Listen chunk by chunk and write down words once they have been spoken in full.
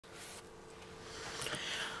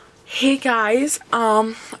Hey guys,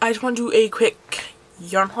 I just want to do a quick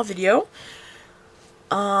yarn haul video.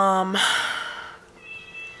 One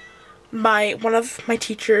of my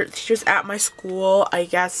teachers at my school, I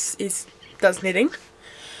guess, does knitting.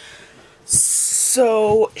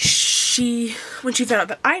 So when she found out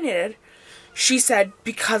that I knitted, she said,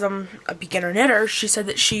 because I'm a beginner knitter, she said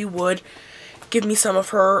that she would give me some of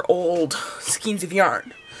her old skeins of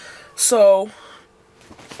yarn. So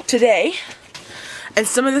today, and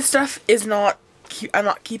some of this stuff is I'm not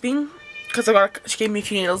keeping because she gave me a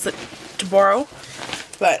few needles to borrow,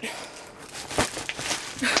 but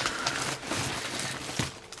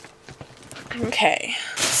okay.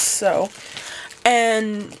 So,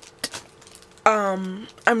 and I'm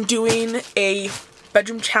doing a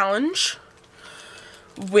bedroom challenge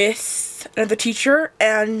with another teacher,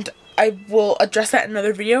 and I will address that in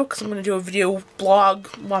another video because I'm going to do a video blog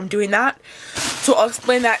while I'm doing that. So I'll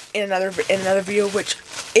explain that in another video, which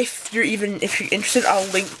if you're interested, I'll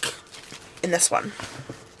link in this one.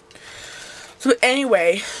 So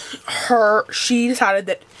anyway, she decided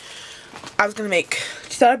that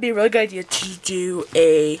she thought it'd be a really good idea to do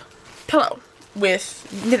a pillow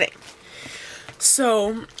with knitting.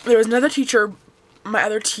 So there was another teacher, my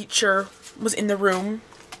other teacher was in the room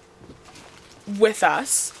with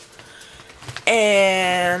us,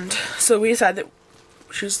 and so we decided that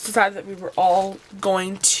we were all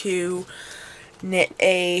going to knit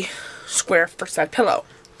a square first side pillow.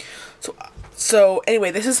 So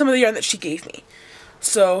anyway, this is some of the yarn that she gave me.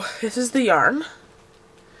 So this is the yarn.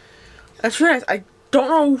 That's really nice. I don't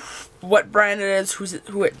know what brand it is,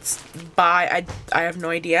 who it's by. I have no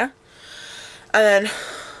idea. And then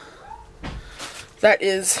that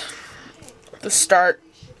is the start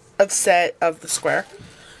of set of the square.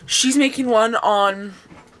 She's making one on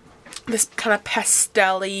this kind of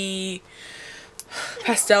pastel yarn,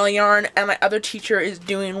 and my other teacher is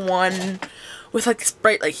doing one with like this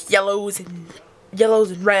bright yellows and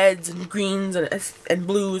reds and greens and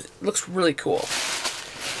blues. It looks really cool.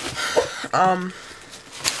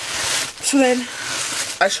 So then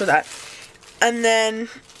I show that, and then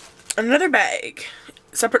another bag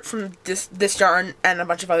separate from this yarn and a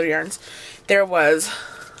bunch of other yarns. There was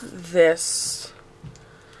this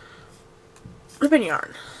ribbon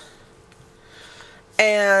yarn.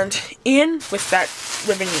 And in with that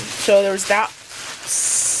ribbon, so there was that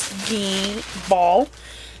ski ball,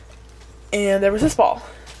 and there was this ball.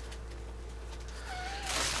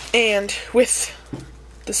 And with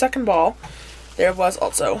the second ball, there was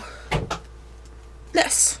also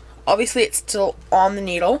this. Obviously, it's still on the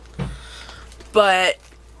needle, but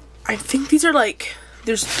I think these are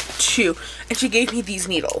there's two, and she gave me these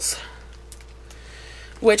needles,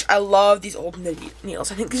 which I love these old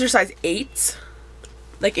needles. I think these are size 8s.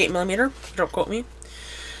 Like 8mm, don't quote me.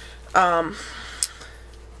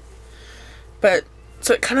 But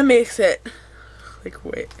so it kind of makes it it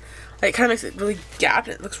kind of makes it really gapped,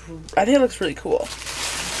 and I think it looks really cool.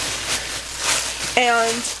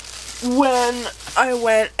 And when I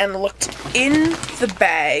went and looked in the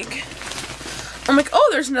bag, I'm like, oh,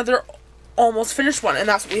 there's another almost finished one, and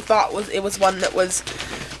that's what we thought it was one that was,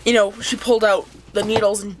 she pulled out the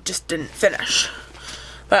needles and just didn't finish.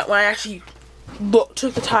 But when I actually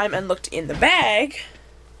took the time and looked in the bag,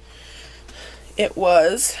 it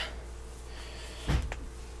was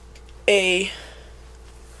a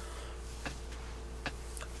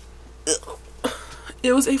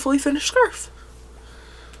fully finished scarf.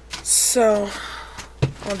 So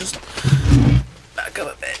I'll just back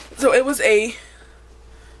up a bit. So it was a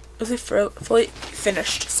fully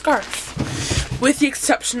finished scarf, with the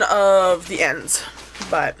exception of the ends.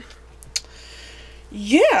 But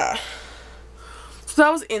yeah. So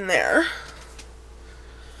that was in there,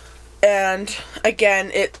 and again,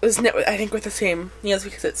 it was knit, I think, with the same needles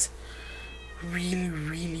because it's really,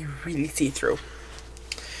 really, really see-through.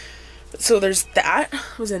 So there's that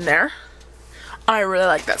was in there. I really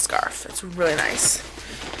like that scarf. It's really nice.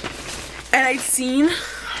 And I'd seen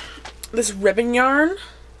this ribbon yarn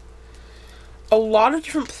a lot of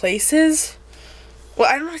different places. Well,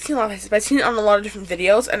 I don't know if I've seen a lot of places, but I've seen it on a lot of different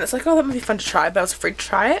videos, and it's like, oh, that might be fun to try, but I was afraid to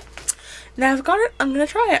try it. Now I've got it, I'm gonna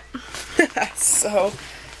try it. So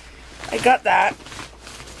I got that.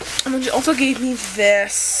 And then she also gave me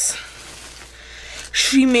this.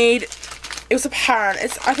 It was a pattern.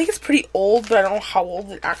 I think it's pretty old, but I don't know how old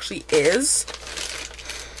it actually is.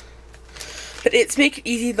 But it's Make It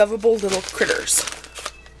Easy Lovable Little Critters.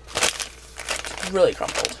 It's really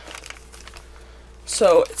crumpled.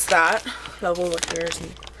 So it's that. Lovable Little Critters.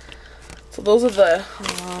 And so those are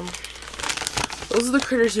the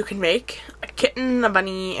critters you can make. A kitten, a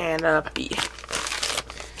bunny, and a puppy.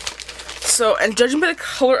 So, and judging by the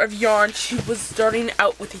color of yarn, she was starting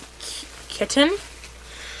out with a kitten.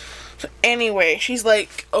 So anyway, she's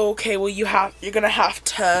like, okay, well you're gonna have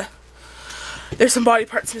to, there's some body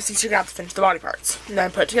parts missing, so you're gonna have to finish the body parts. And then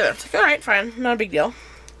put it together. It's like, alright, fine, not a big deal.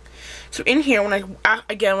 So in here, when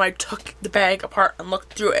I took the bag apart and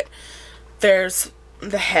looked through it, there's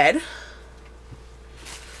the head.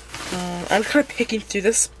 I'm kind of picking through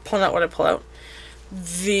this, pulling out what I pull out.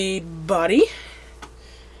 The body.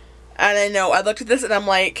 And I know, I looked at this and I'm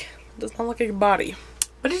like, it does not look like a body.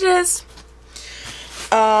 But it is.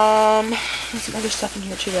 There's some other stuff in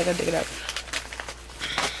here too, but I gotta dig it out.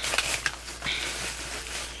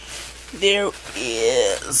 There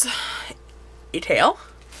is a tail.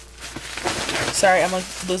 Sorry, I'm like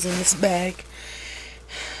losing this bag.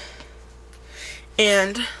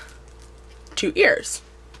 And 2 ears.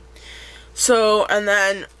 So, and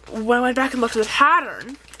then when I went back and looked at the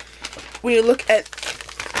pattern, when you look at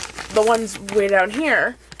the ones way down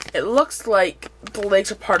here, it looks like the legs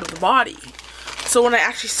are part of the body. So when I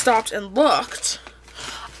actually stopped and looked,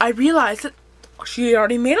 I realized that she had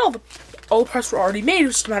already made all the parts were already made. It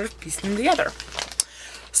was just a matter of piecing them together.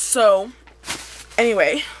 So,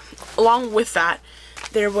 anyway, along with that,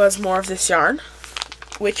 there was more of this yarn,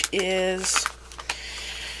 which is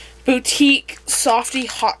Boutique Softy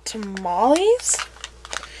Hot Tamales.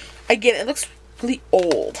 Again, it looks really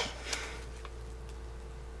old.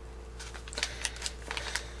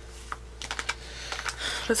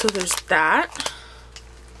 So there's that.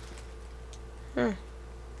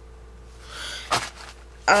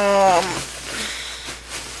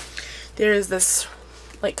 There's this,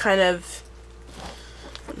 like, kind of,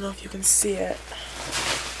 I don't know if you can see it.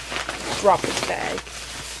 Drop this bag.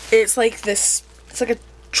 It's like this, it's like a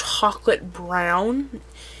chocolate brown.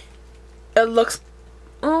 It looks,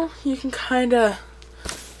 oh, you can kind of,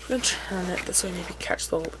 I'm gonna turn it this way, maybe catch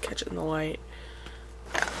it in the light.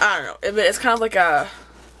 I don't know, it's kind of like a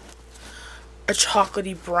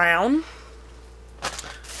chocolatey brown.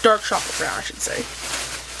 Dark chocolate brown, I should say.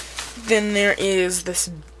 Then there is this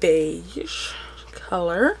beige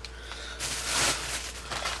color.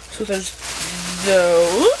 So there's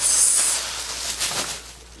those.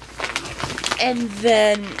 And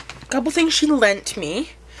then a couple things she lent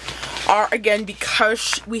me are, again,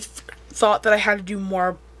 because we thought that I had to do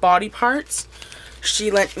more body parts, she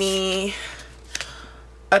lent me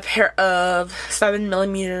a pair of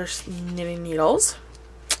 7mm knitting needles.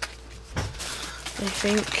 I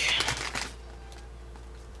think,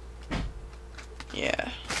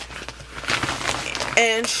 yeah.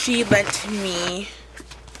 And she lent me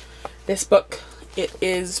this book. It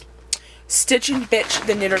is Stitch and Bitch,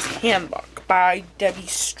 the Knitter's Handbook by Debbie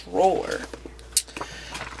Stroller.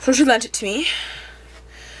 So she lent it to me.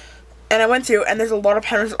 And I went through, and there's a lot of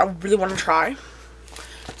patterns I really want to try.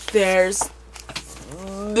 There's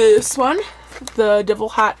this one, the devil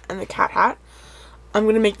hat and the cat hat. I'm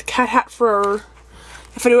going to make the cat hat for,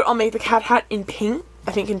 if I do it, I'll make the cat hat in pink.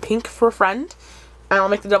 I think in pink for a friend. And I'll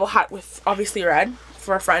make the devil hat with, obviously, red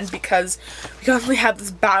for a friend, because we constantly have this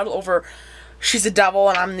battle over she's the devil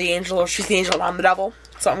and I'm the angel, or she's the angel and I'm the devil.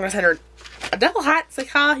 So I'm going to send her a devil hat. It's like,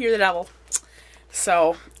 ha, you're the devil.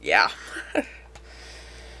 So, yeah.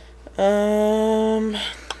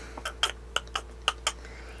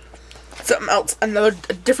 Something else, a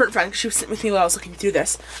different friend, because she was sitting with me while I was looking through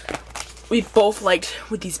this. We both liked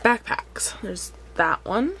with these backpacks. There's that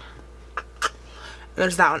one. And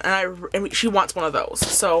there's that one. And she wants one of those.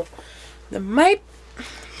 So,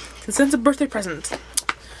 since it's a birthday present,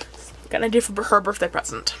 got an idea for her birthday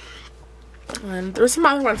present. And there were some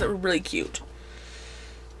other ones that were really cute.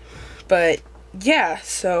 But, yeah,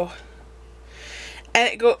 so.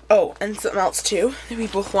 And and something else too that we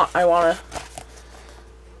both I want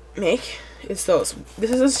to make is those.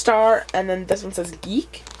 This is a star, and then this one says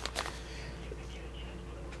Geek.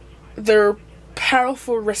 They're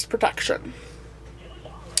powerful wrist protection.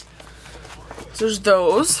 So there's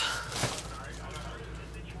those.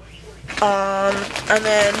 And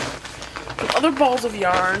then some other balls of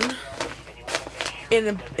yarn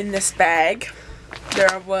in this bag.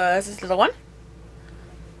 There was this little one.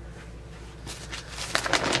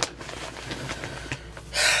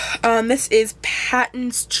 This is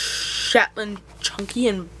Patton's Shetland Chunky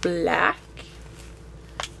in black.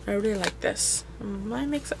 I really like this. I might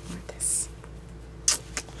make something with this.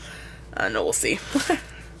 No, we'll see.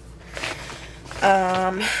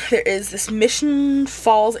 There is this Mission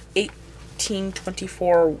Falls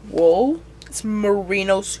 1824 wool. It's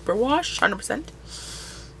merino superwash, 100%.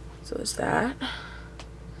 So there's that.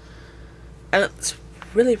 And it's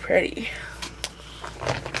really pretty.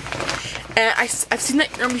 And I've seen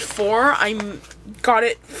that yarn before. I got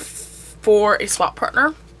it for a swap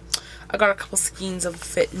partner. I got a couple skeins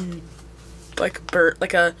of it in like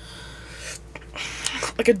a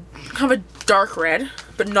kind of a dark red,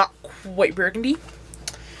 but not quite burgundy.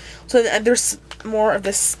 So then there's more of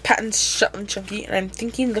this patent Shetland Chunky, and I'm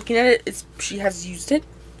thinking, looking at it, she has used it,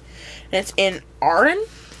 and it's in Aran,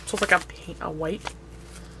 so it's like a white.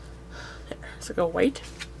 It's like a white.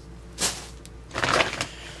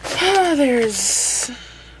 There's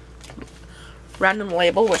random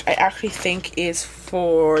label, which I actually think is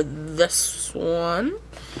for this one,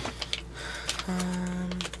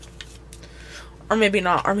 or maybe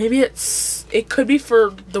not, or maybe it could be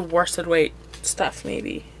for the worsted weight stuff,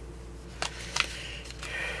 maybe.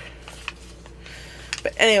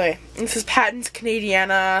 But anyway, this is Patent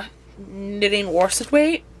Canadiana knitting worsted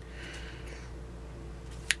weight.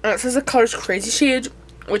 And it says the color's Crazy Shade,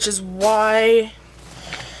 which is why,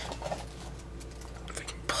 if I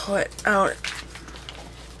can pull it out,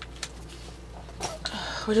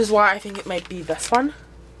 which is why I think it might be this one.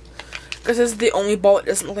 Because this is the only ball that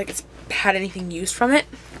doesn't look like it's had anything used from it.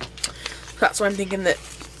 So that's why I'm thinking that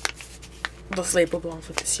this label belongs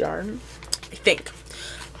with this yarn, I think.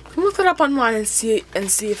 Look it up online and see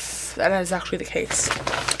if that is actually the case.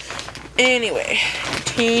 Anyway,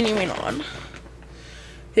 continuing on.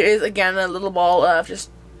 There is again a little ball of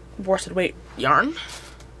just worsted weight yarn.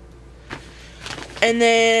 And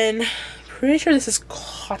then, pretty sure this is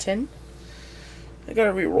cotton. I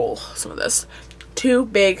gotta re-roll some of this. 2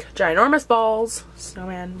 big, ginormous balls,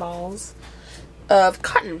 snowman balls, of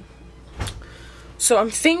cotton. So I'm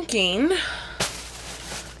thinking,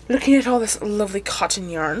 looking at all this lovely cotton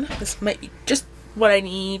yarn, this might be just what I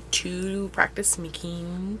need to practice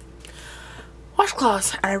making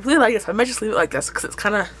washcloths. And I really like this. I might just leave it like this because it's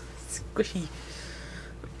kind of squishy.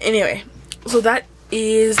 Anyway, so that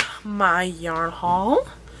is my yarn haul.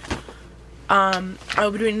 I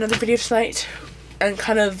will be doing another video tonight and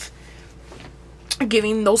kind of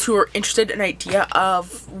giving those who are interested an idea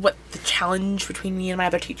of what the challenge between me and my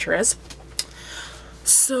other teacher is.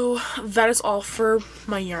 So that is all for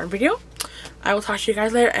my yarn video. I will talk to you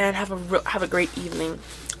guys later, and have a great evening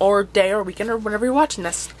or day or weekend or whenever you're watching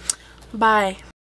this. Bye.